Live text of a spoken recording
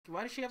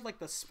Why does she have, like,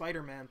 the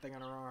Spider-Man thing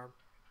on her arm?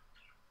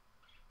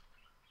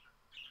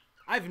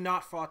 I've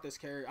not fought this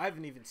character. I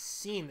haven't even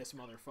seen this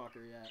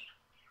motherfucker yet.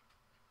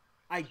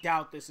 I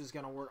doubt this is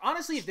gonna work.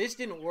 Honestly, if this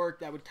didn't work,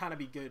 that would kind of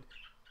be good.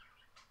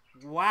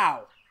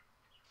 Wow.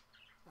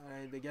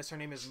 I guess her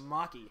name is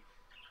Maki.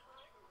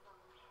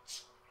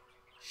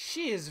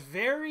 She is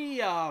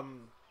very,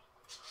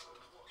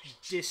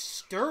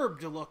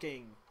 disturbed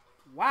looking.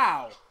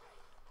 Wow.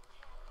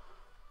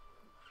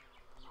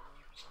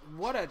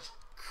 What a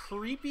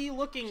creepy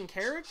looking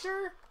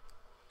character.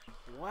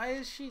 Why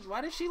does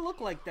she look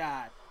like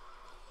that?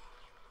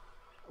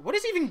 What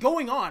is even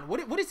going on?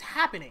 What is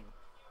happening?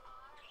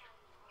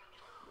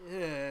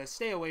 Ugh,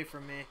 stay away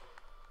from me.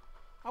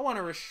 I want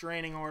a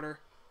restraining order.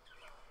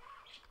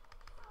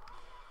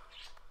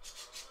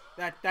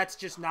 That's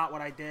just not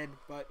what I did,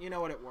 but you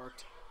know what, it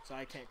worked, so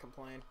I can't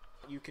complain.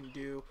 You can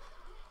do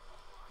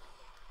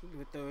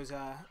with those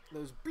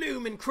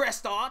bloomin'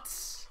 crest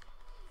dots.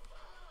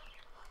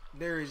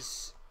 There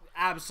is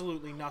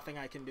absolutely nothing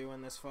I can do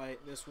in this fight.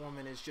 This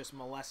woman is just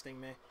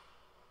molesting me.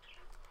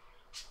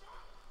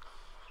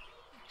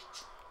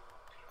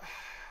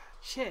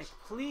 Chick,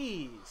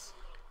 please.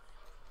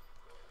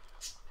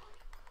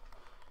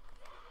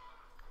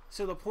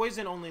 So the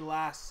poison only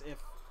lasts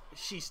if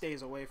she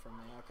stays away from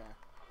me. Okay.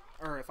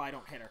 Or if I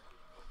don't hit her.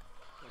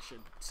 I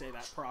should say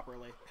that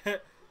properly.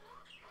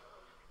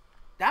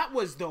 That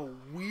was the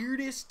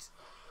weirdest...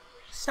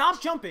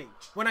 Stop jumping.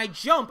 When I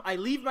jump, I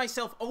leave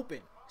myself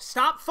open.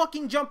 Stop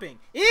fucking jumping.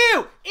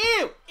 Ew!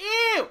 Ew!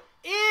 Ew!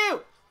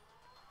 Ew!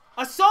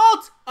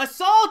 Assault!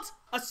 Assault!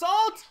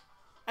 Assault!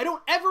 I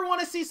don't ever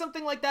want to see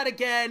something like that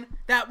again.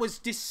 That was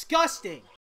disgusting.